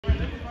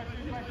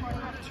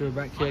So we're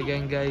back here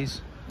again,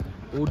 guys.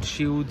 Old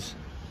Shieldz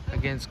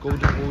against Golden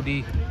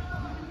Oldie.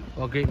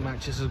 What a great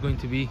match this is going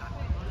to be.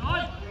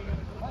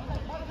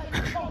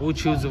 Old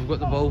Shieldz have got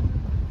the ball.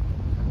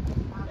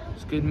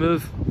 It's a good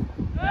move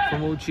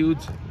from Old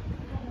Shieldz.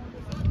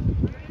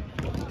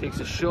 Takes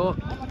a shot.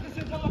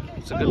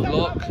 It's a good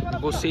block.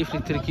 Goes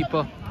safely to the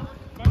keeper.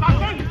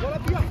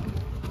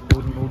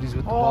 Golden Oldies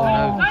with the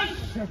ball now.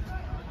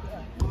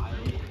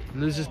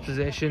 Loses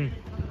possession.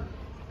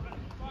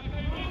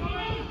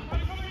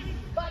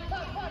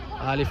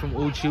 Ali from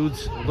Old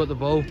Shieldz have got the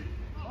ball.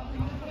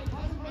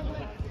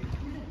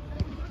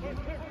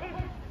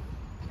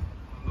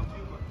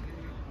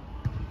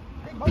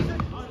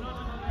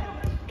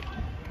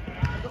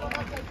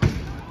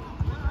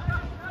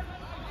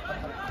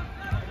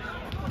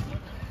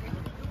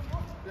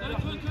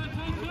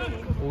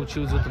 Old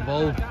Shieldz with the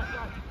ball.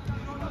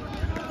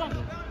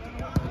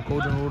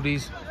 Golden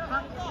Oldies.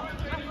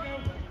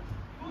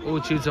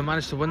 Old Shieldz have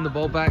managed to win the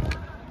ball back.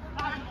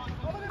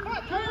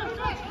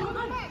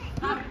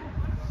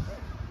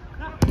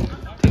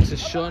 Takes a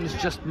shot and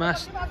it's just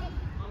missed.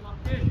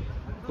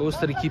 Goes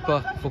to the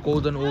keeper for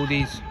Golden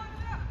Oldies.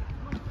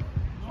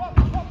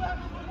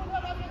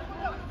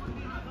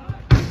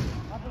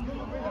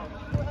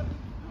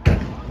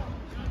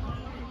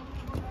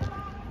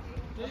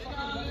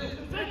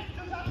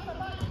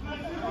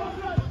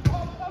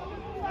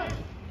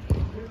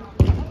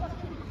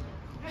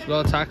 There's a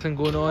lot of tackling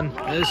going on.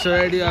 It's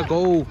already a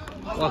goal.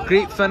 What a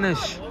great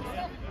finish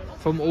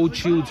from Old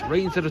Shieldz,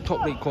 right into the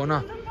top right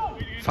corner.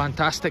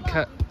 Fantastic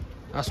hit.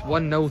 That's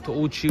 1-0 to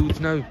Old Shieldz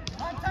now.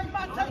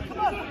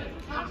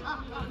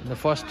 In the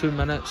first 2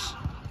 minutes,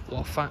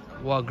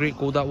 what a great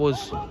goal that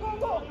was.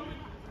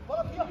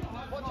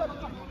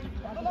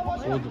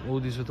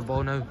 Oldies with the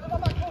ball now.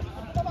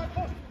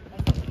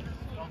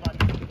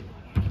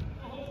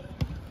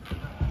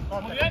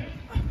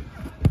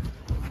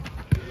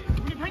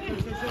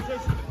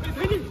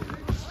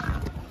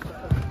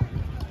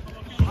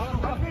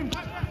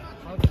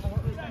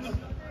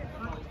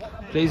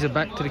 Plays it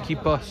back to the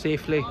keeper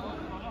safely.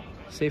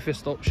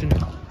 Safest option.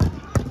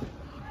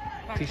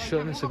 Takes a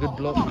shot and it's a good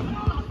block.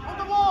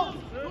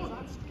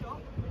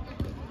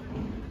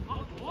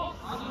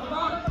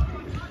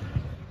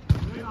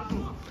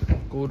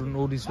 Golden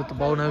Oldies with the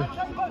ball now.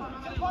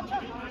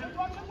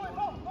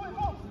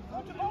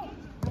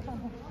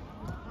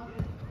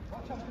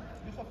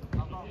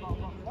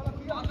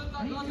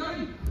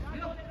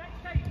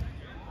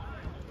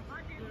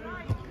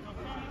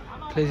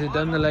 Plays it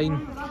down the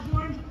line.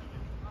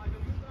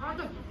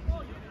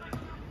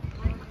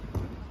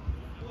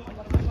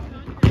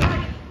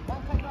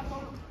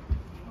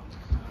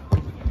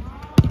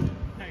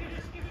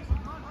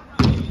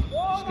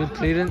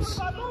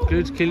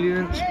 Good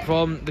clearance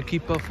from the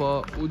keeper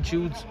for Old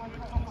Shieldz.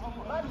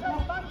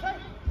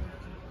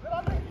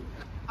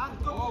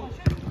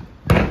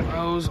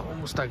 That was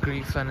almost a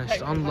great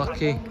finish,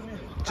 unlucky,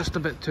 just a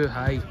bit too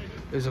high.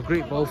 It was a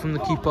great ball from the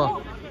keeper,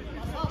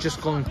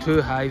 just gone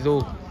too high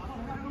though.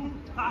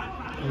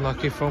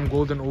 Unlucky from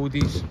Golden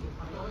Oldies.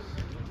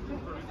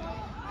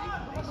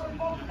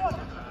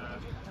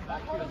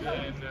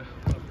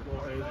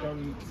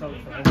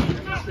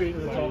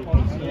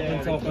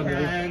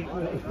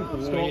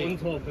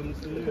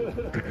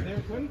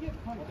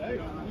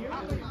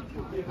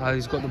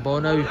 He's got the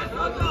ball now.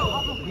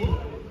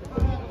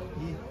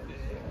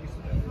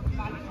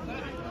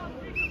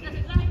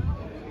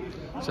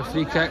 It's a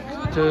free kick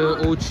to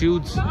Old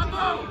Shieldz.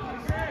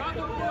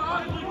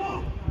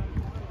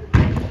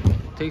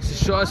 Takes a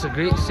shot, it's a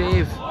great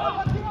save.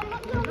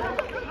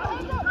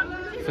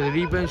 For the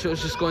rebound shot,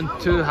 it's just gone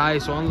too high,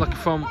 so unlucky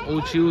from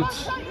Old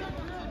Shieldz.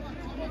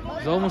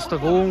 It's almost a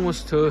goal,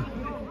 almost two.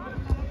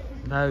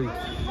 Now,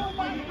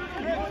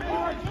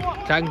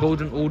 can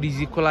Golden Oldies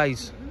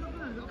equalise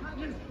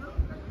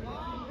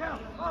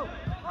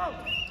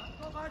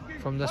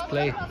from this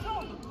play?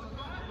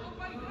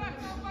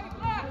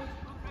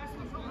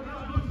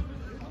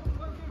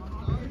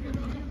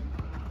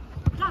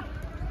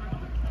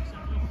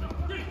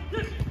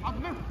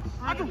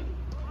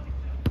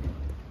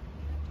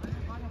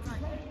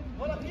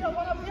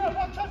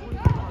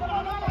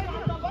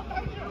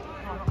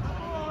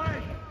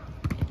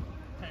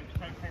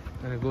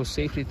 And it goes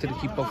safely to the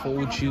keeper for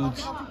Old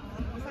Shieldz.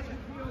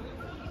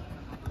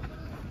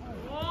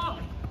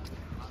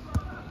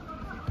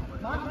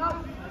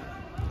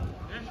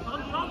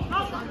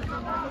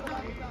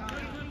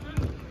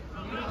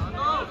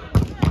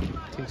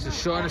 Takes a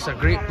shot and it's a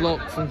great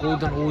block from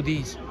Golden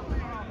Oldies.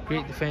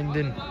 Great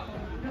defending.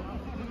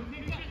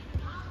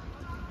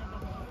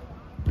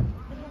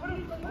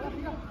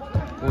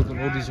 Golden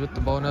Oldies with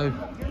the ball now.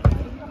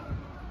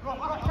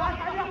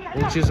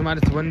 Old Shieldz have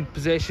managed to win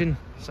possession.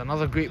 It's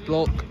another great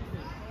block.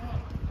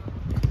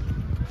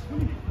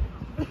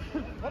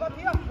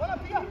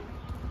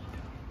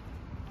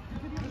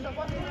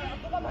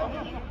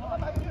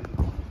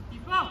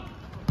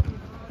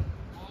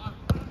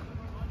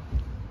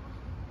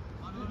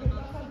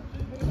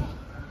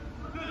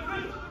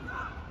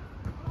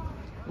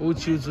 Old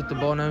Shieldz with the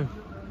ball now.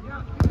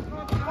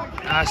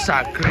 That's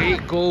a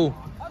great goal.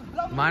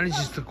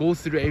 Manages to go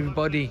through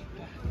everybody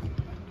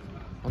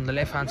on the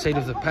left hand side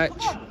of the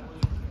pitch.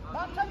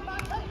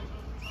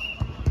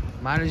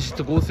 Manages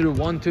to go through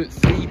 1, 2,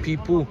 3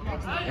 people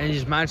and he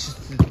just manages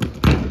to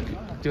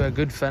do a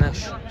good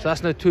finish. So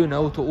that's now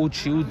 2-0 to Old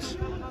Shieldz.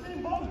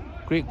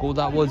 Great goal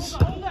that was.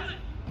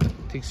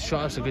 Takes a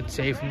shot, that's a good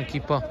save from the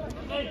keeper.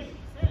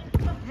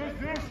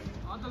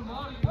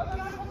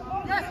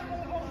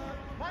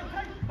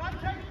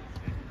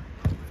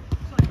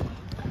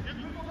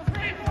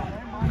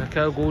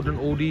 Nickel Golden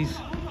Oldies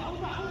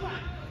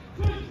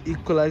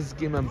equalise the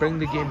game and bring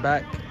the game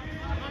back.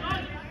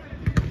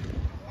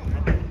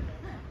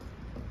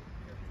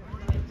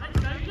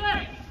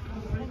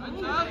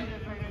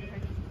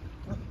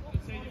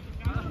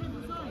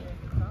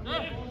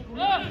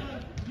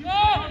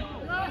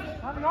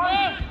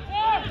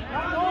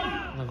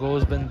 The goal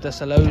has been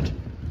disallowed,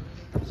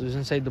 so it's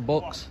inside the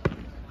box.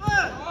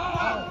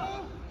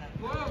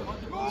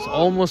 It's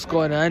almost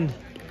gone in.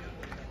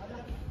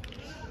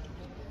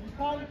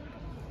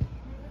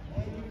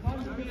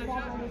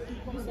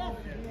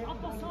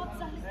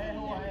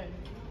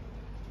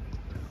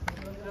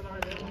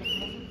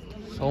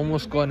 It's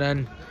almost gone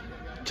in,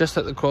 just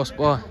at the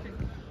crossbar.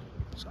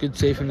 It's a good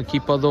save from the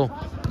keeper though.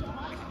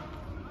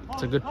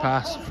 It's a good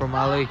pass from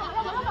Ali.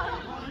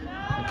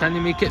 And can they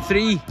make it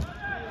 3?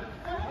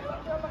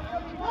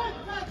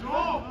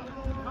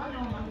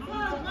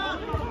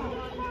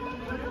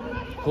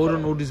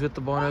 Golden Oldies with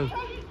the ball now.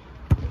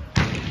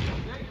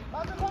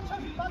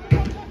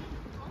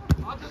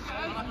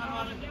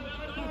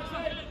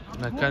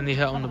 Now can they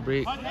hit on the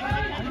break? Old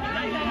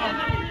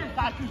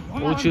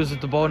Shieldz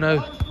with the ball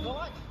now.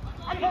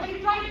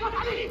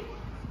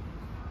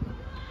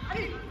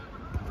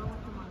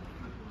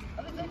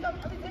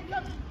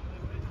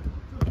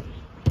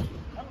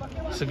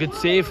 It's a good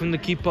save from the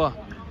keeper.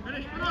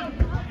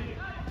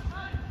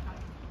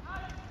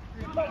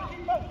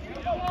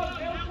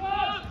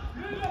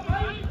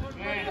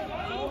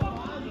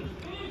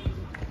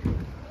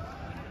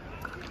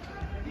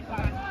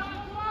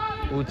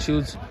 Old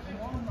Shieldz.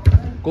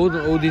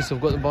 Golden Oldies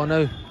have got the ball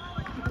now.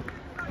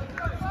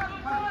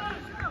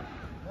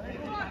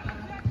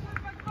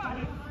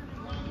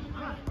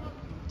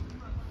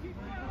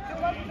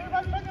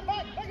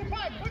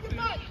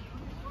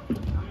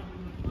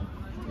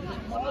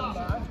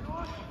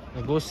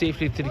 They go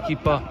safely to the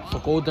keeper for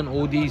Golden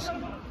Oldies.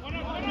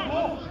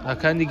 Now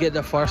can they get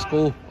their first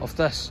goal of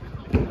this?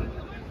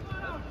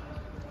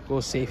 Go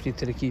safely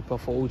to the keeper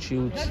for Old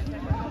Shieldz.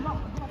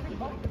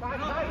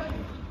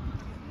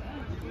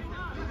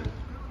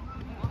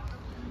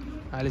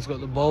 Ali's got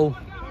the ball.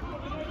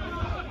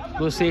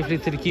 Go safely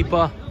to the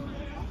keeper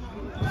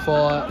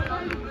for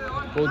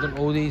Golden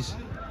Oldies.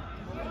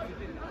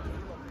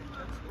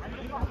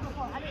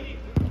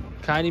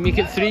 Can he make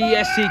it 3?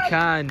 Yes he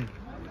can.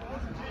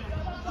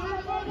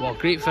 What a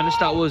great finish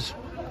that was.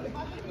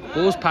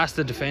 Goes past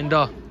the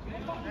defender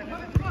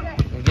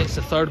and gets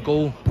the 3rd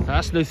goal.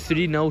 That's now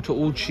 3-0 to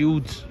Old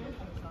Shieldz.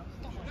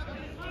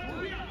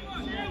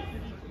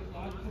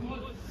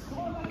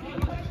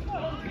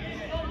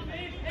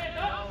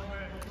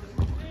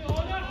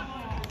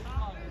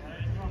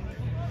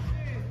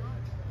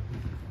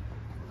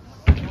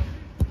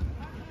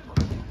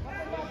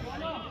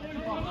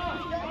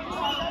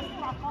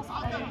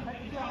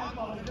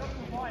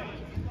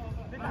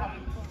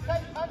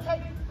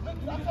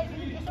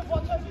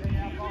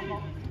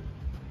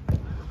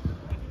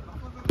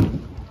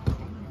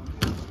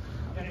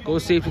 Go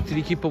safely to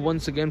the keeper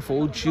once again for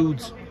Old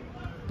Shieldz.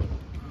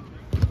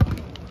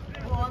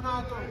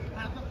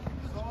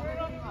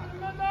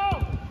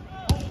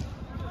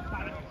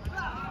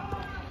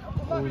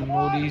 Golden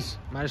Oldies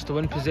managed to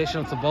win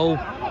possession of the ball.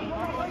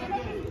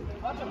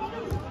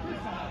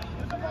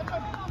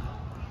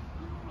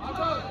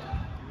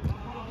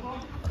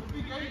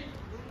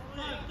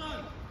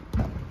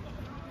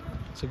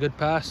 It's a good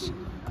pass.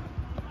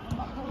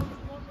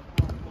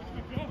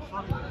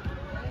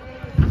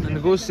 And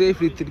it goes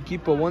safely to the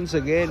keeper once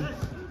again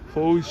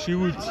for Old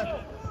Shieldz.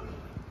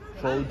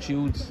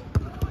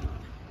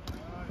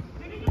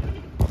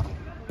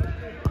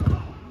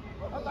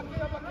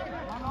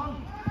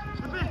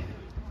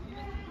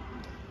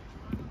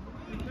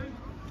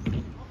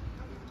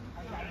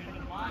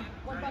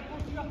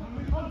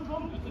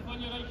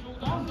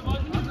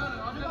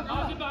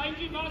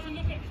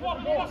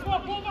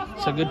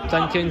 It's a good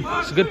thinking,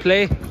 it's a good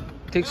play.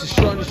 Takes a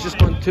shot and it's just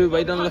gone too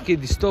wide, unlucky.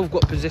 They still have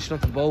got possession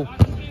of the ball.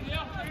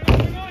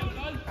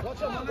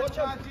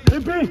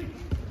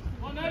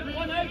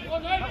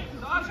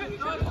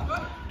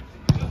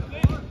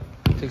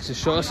 Takes a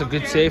shot, it's a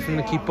good save from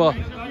the keeper.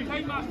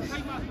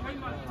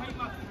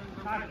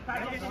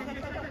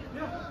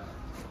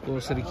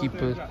 Goes to the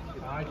keeper.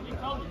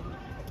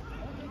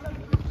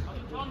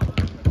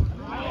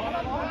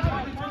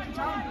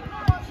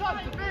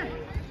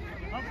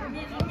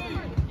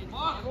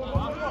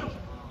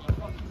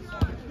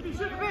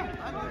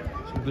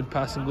 Some good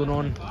passing going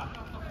on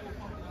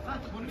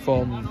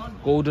from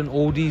Golden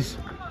Oldies.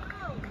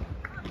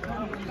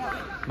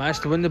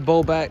 Managed to win the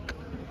ball back.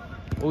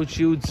 Old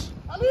Shieldz.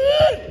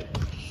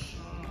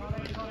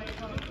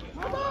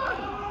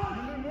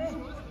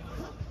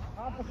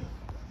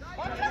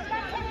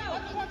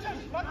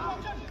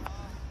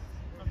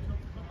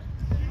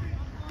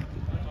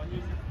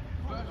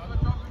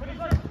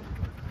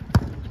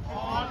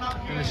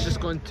 And it's just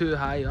gone too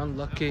high,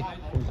 unlucky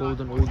from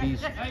Golden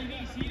Oldies.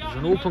 It's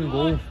an open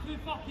goal.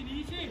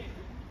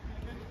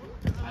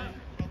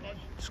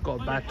 Just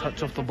got a bad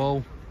touch off the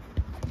ball.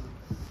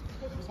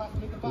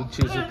 Old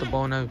Shieldz with the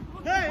ball now.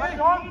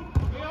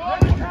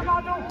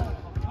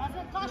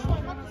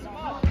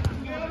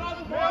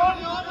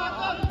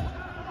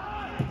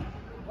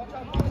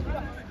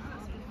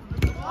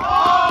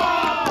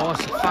 Oh,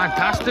 it's a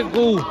fantastic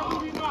goal.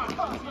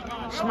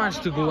 It's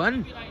managed to go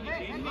in.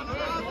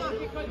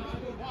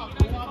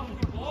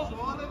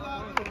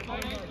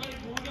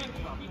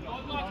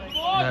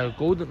 Now,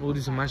 Golden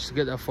Oldies have managed to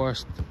get there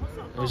first.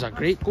 It was a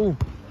great goal.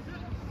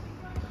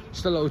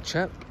 Just a little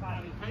chip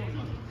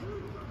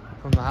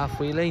from the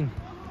halfway line.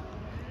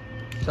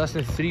 So that's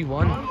now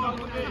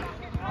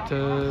 3-1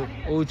 to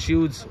Old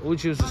Shieldz. Old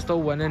Shieldz are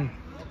still winning.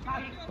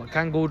 But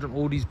can Golden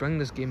Oldies bring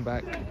this game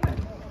back?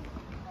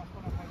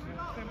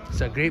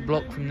 It's a great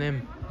block from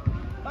them.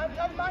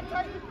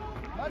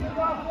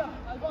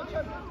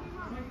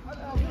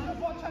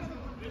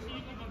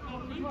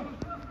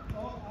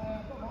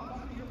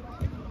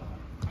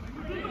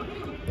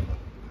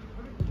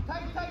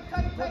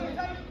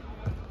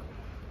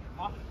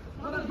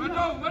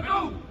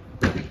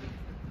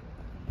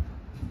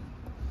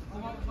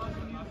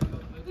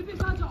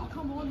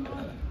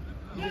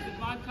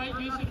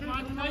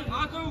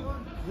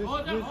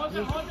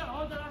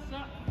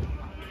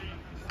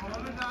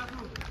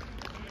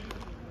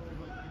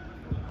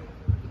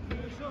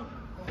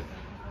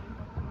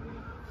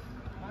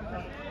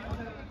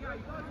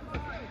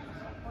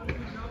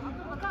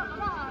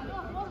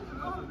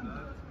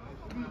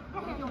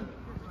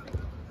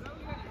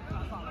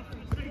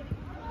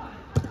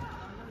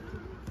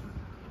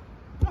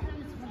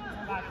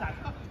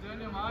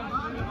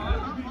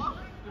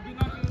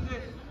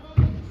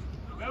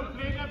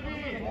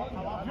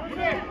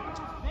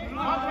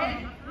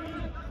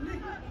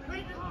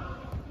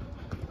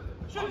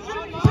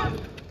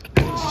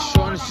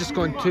 Sean's just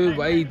gone too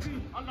wide.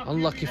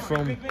 Unlucky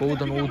from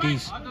Golden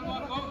Oldies.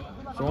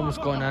 It's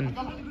almost gone in.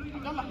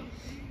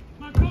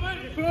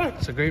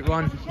 It's a great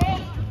run.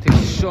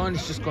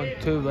 Sean's just gone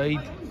too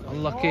wide.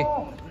 Unlucky.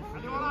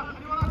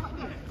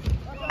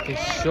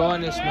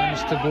 Sean has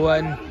managed to go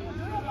in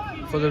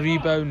for the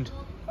rebound.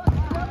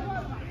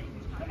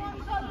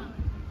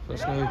 So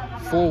it's now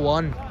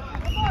 4-1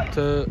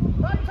 to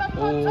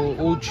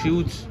Old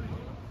Shieldz.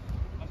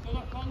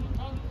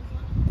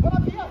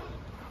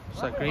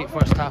 It's a great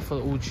first half for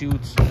the Old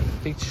Shieldz.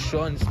 Takes a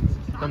shot and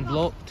it's been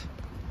blocked.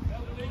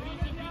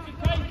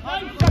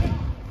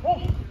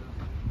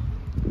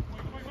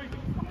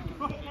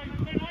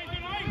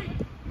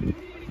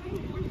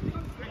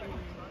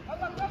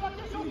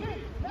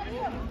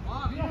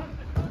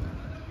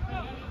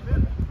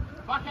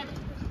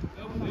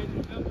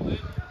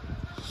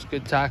 It's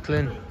good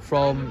tackling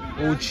from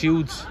Old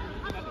Shieldz.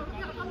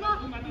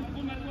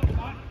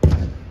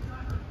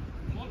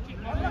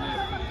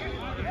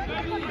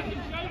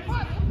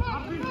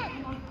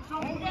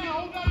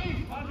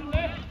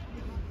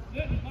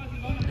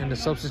 And the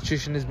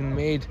substitution has been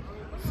made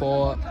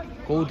for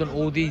Golden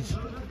Oldies.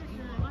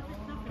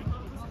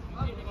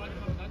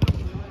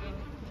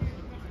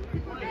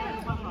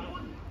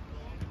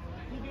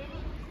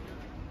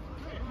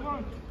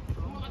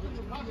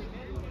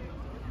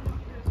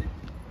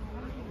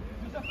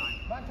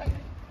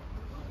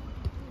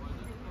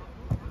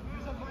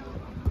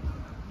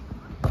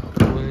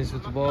 Williams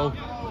with the ball.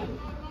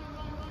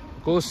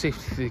 Goal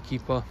safety to the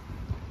keeper.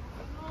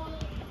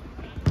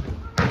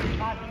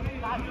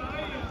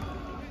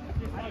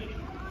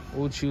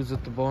 Old Shieldz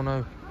with the ball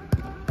now.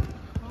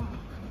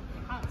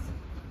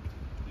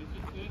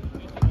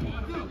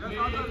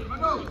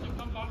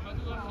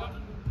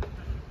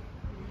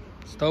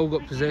 Still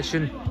got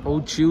possession,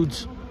 Old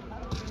Shieldz.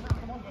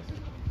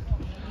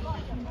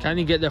 Can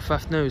he get their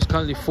fifth now? It's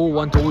currently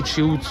 4-1 to Old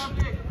Shieldz.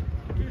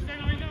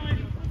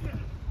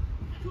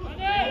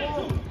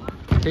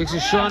 Takes a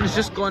shot and it's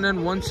just gone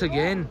in once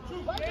again.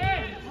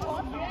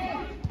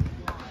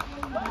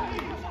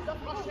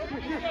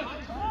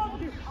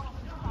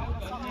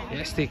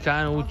 Yes, they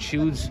can. Old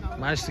Shieldz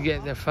managed to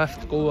get their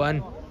fifth goal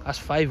in. That's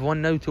 5-1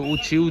 now to Old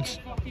Shieldz.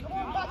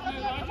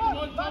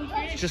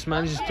 It just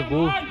manages to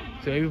go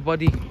to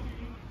everybody.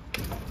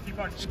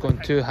 It's gone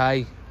too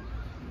high.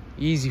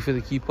 Easy for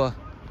the keeper.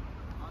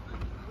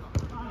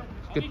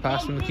 Good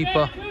pass from the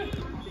keeper.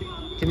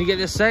 Can he get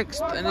the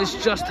sixth? And it's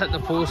just hit the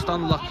post.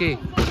 Unlucky.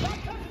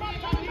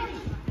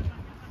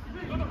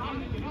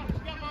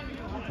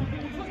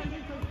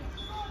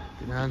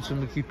 Good hands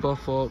from the keeper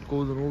for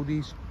Golden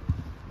Oldies.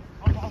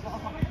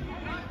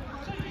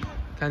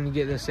 Can he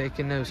get the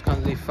second now? It's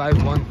currently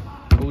 5-1.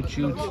 Old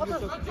Shieldz.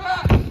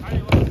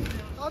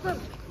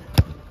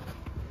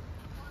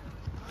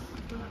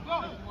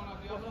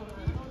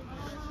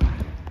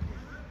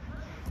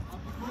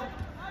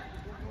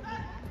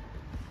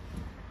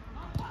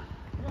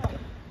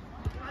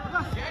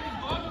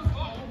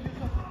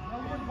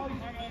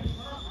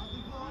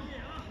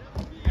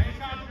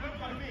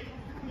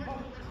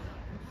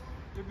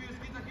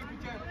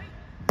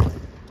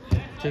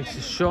 Takes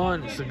a shot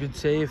and it's a good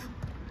save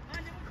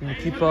from the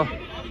keeper.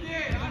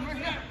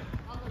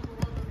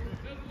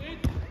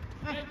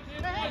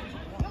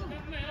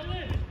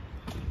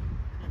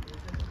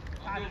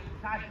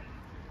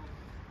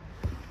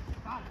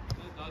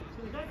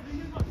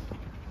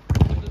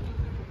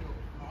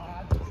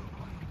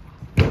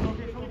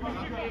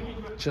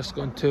 Just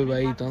gone too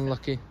wide,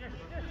 unlucky.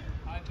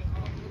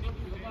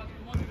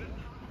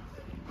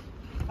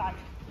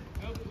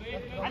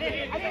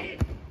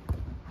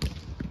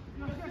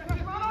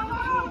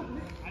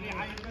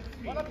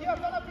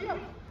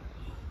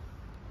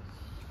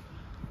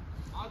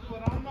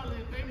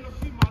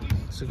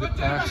 It's a good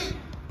pass.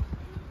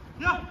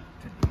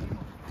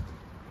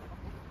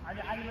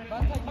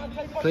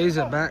 Plays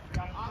it back.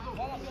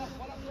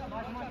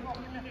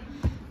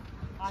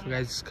 So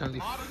guys, it's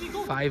currently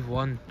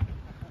 5-1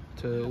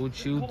 to Old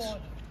Shieldz.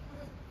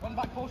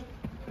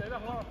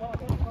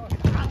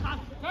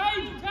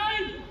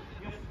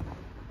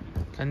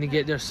 Can they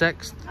get their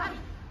sixth?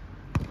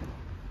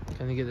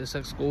 Can they get the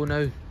sixth goal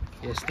now?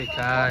 Yes, they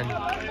can.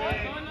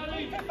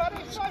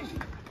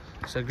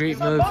 It's a great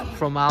move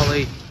from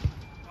Ali.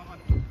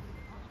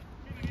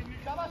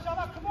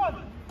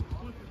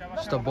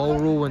 Just a ball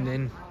roll and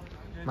then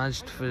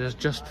managed to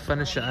just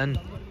finish it in.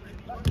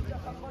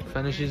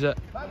 Finishes it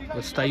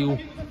with style.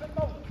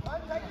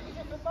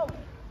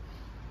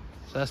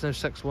 So that's now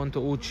 6-1 to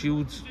Old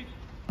Shieldz.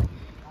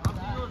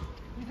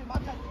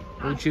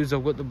 Old Shieldz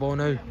have got the ball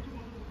now.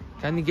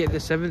 Can they get the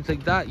seventh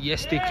like that?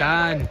 Yes, they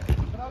can.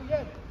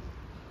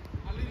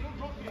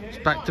 It's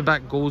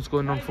back-to-back goals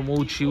going on from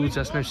Old Shieldz.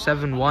 That's now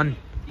 7-1.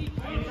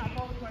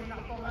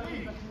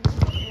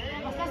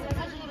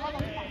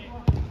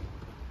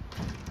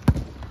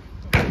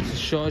 The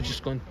shot has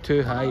just gone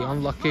too high,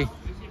 unlucky.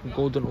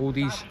 Golden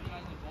Oldies.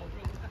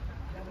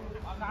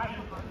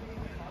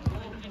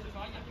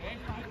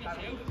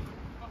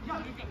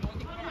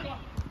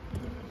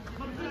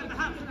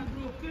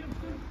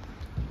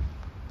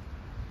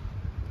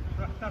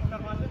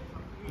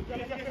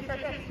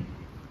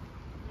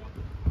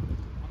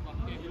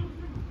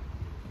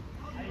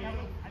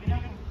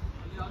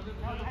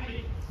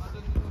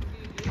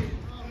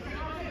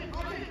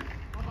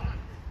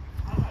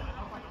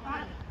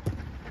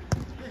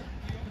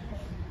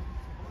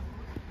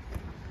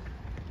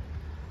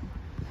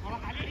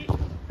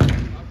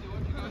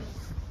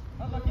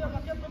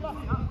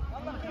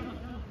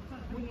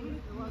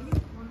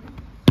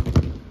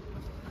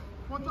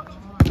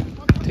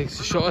 Takes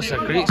the shot, it's a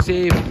great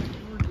save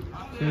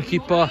from the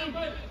keeper.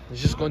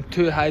 It's just gone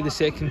too high the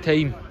second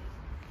time.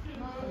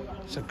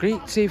 It's a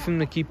great save from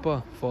the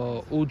keeper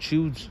for Old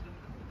Shieldz.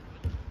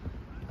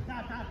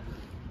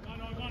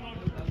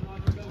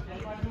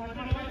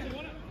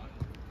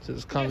 So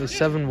it's currently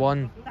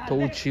 7-1 to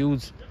Old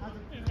Shieldz.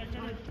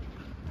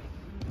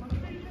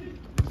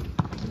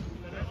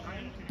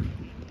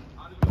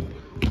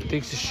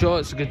 Takes the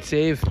shot, it's a good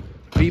save.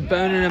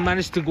 Rebounding and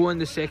managed to go in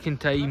the second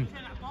time.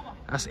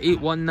 That's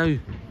 8-1 now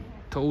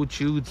to Old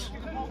Shieldz.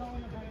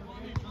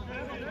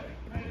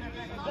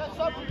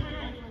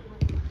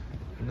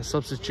 And the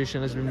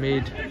substitution has been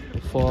made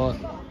for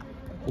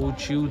Old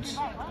Shieldz.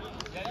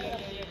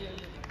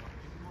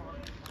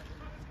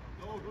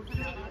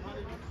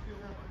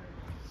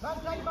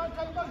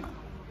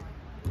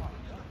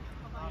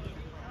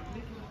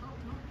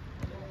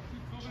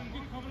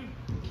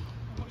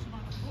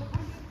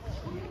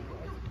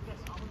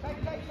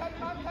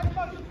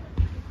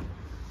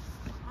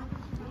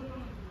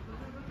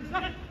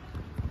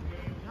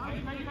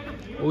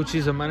 Old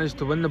Shieldz have managed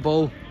to win the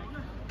ball.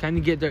 Can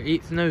you get their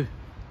 8th now?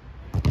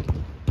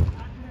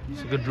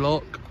 It's a good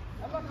block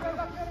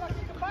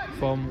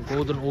from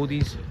Golden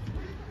Oldies.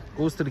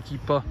 Goes to the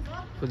keeper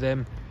for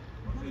them.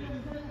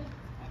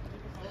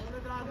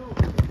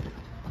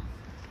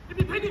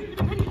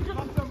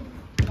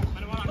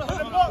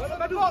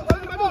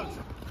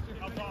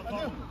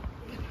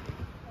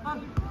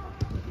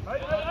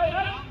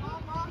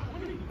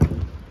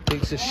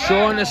 Takes a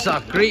shot and it's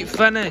a great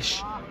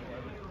finish.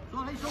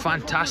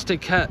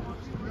 Fantastic hit.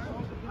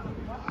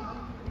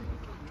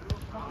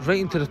 Right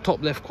into the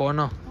top left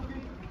corner.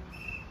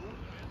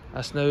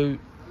 That's now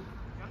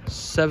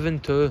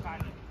 7-2 to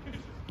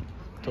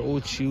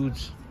Old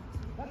Shieldz.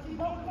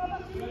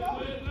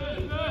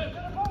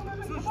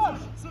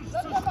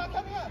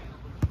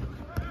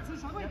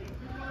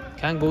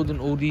 Can Golden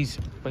Oldies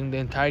bring the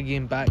entire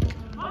game back?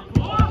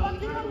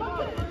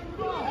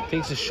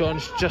 Takes a shot and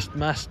it's just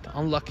missed.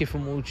 Unlucky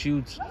from Old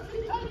Shieldz.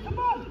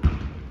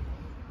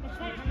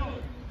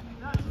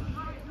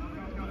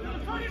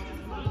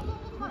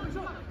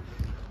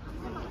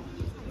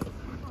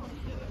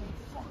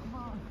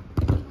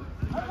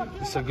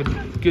 It's a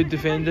good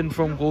defending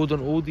from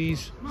Golden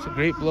Oldies. It's a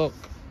great block.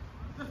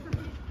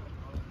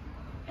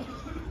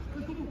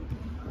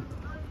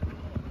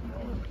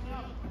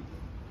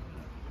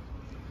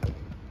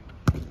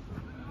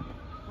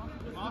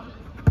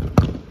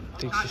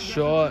 Takes a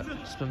shot.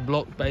 It's been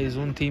blocked by his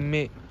own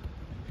teammate.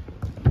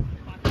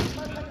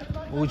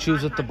 Old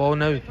Shieldz with the ball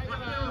now.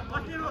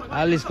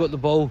 Ali's got the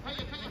ball.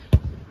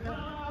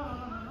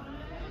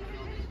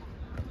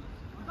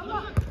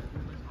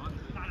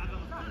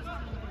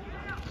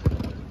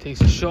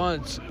 Takes a shot.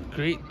 It's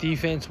great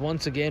defence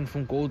once again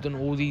from Golden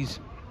Oldies.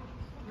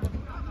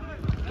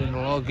 Doing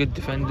a lot of good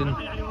defending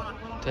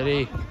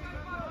today.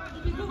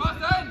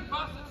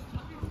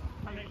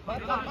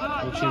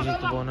 Old Shieldz with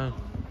the ball now.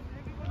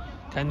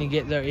 Can they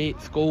get their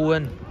 8th goal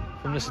win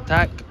from this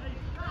attack?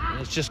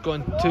 And it's just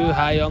gone too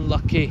high,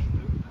 unlucky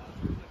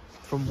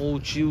from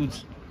Old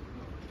Shieldz.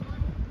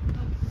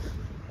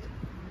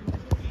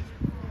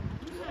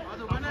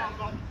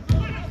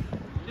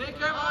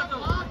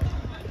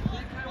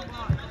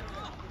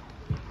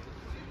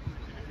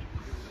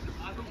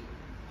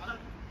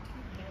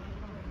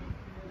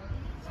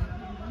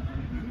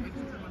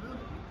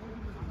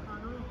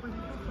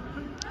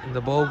 And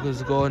the ball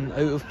has gone out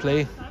of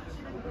play.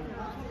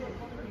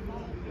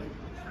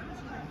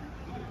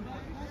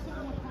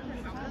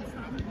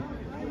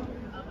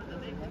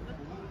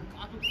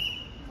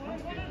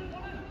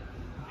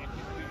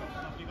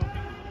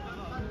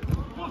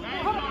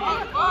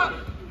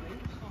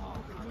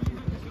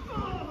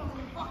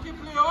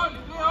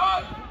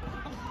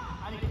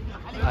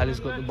 Ali's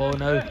got the ball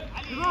now.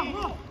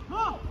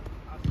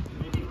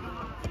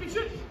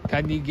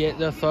 Can you get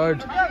the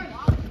 3rd?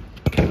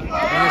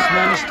 And it's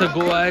managed to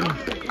go in.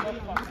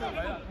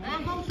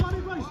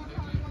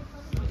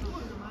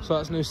 So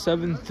that's now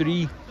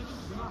 7-3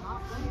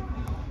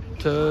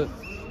 to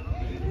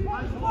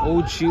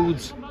Old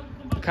Shieldz.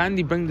 Can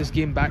they bring this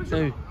game back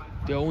now?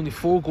 They're only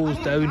 4 goals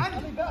down.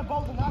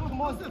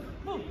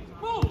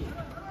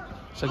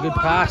 It's a good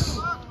pass.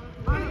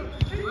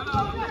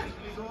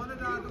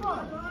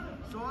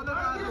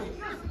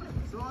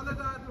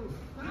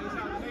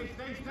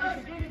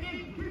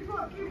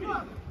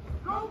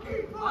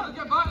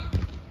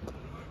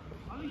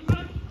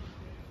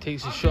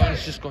 Takes a shot,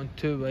 it's just gone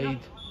too wide.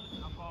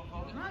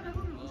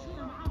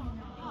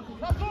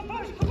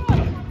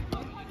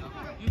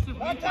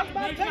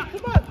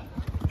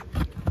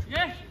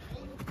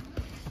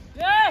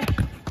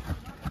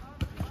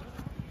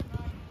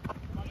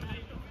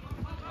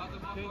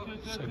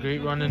 It's a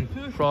great running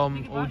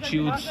from Old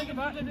Shieldz.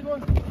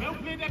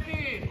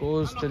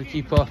 Goes to the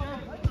keeper.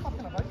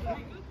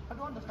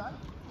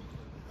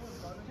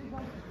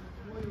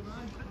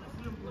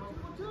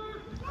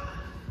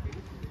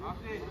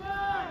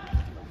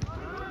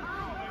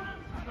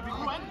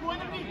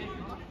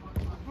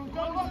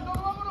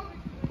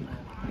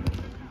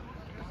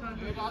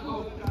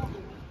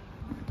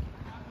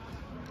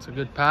 It's a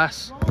good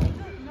pass.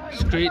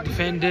 It's great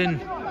defending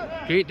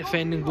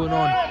going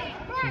on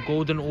from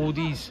Golden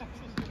Oldies.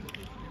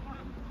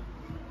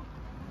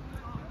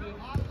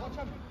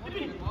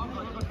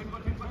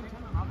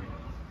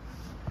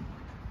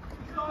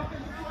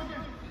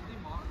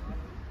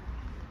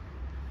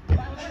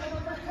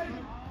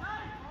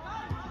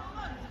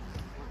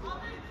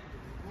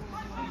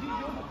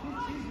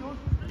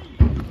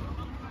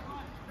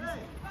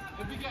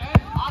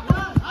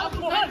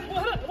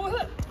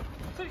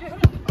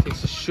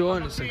 Takes a shot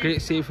and it's a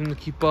great save from the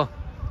keeper.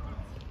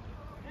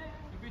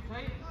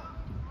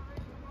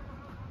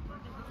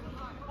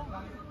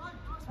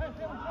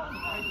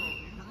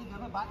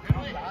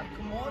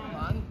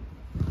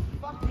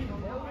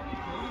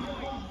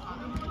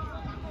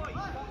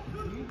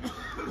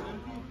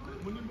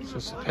 So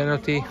it's a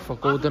penalty for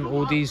Golden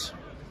Oldies.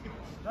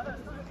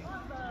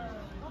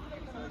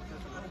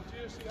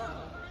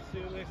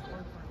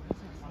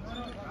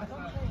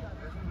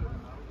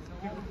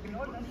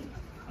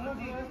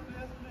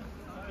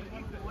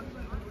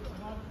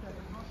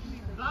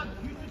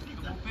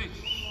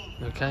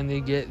 Now can they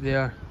get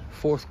their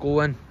 4th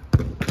goal in?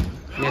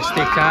 Yes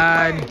they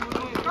can.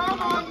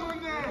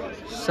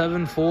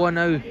 7-4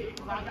 now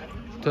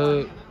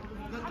to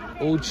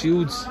Old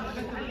Shieldz.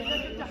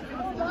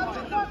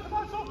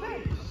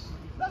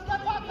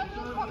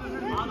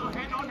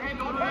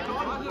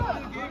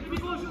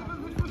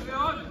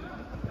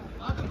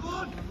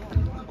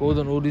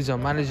 Golden Oldies are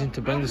managing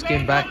to bring this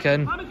game back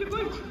in.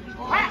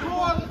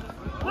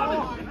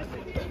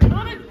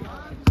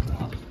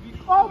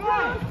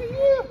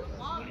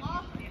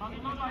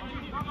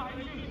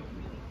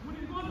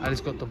 Ali's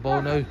got the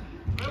ball now.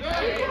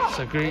 It's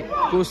a great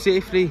go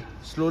safely,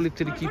 slowly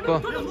to the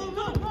keeper.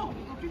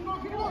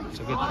 It's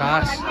a good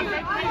pass.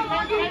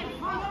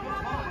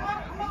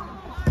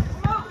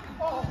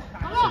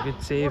 It's a good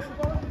save.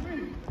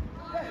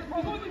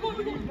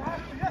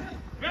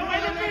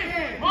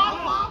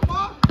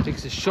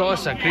 Takes a shot.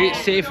 It's a great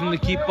save from the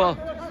keeper.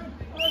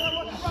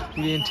 It's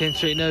really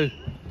intense right now.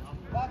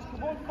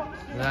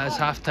 That is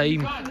half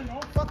time.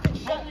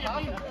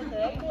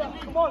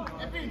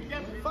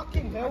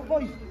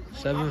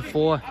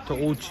 7-4 to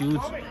Old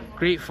Shieldz.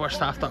 Great first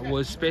half that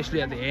was,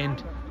 especially at the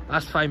end.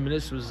 Last 5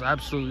 minutes was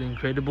absolutely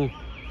incredible.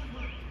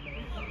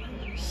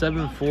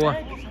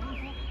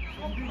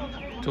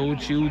 7-4 to Old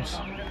Shieldz.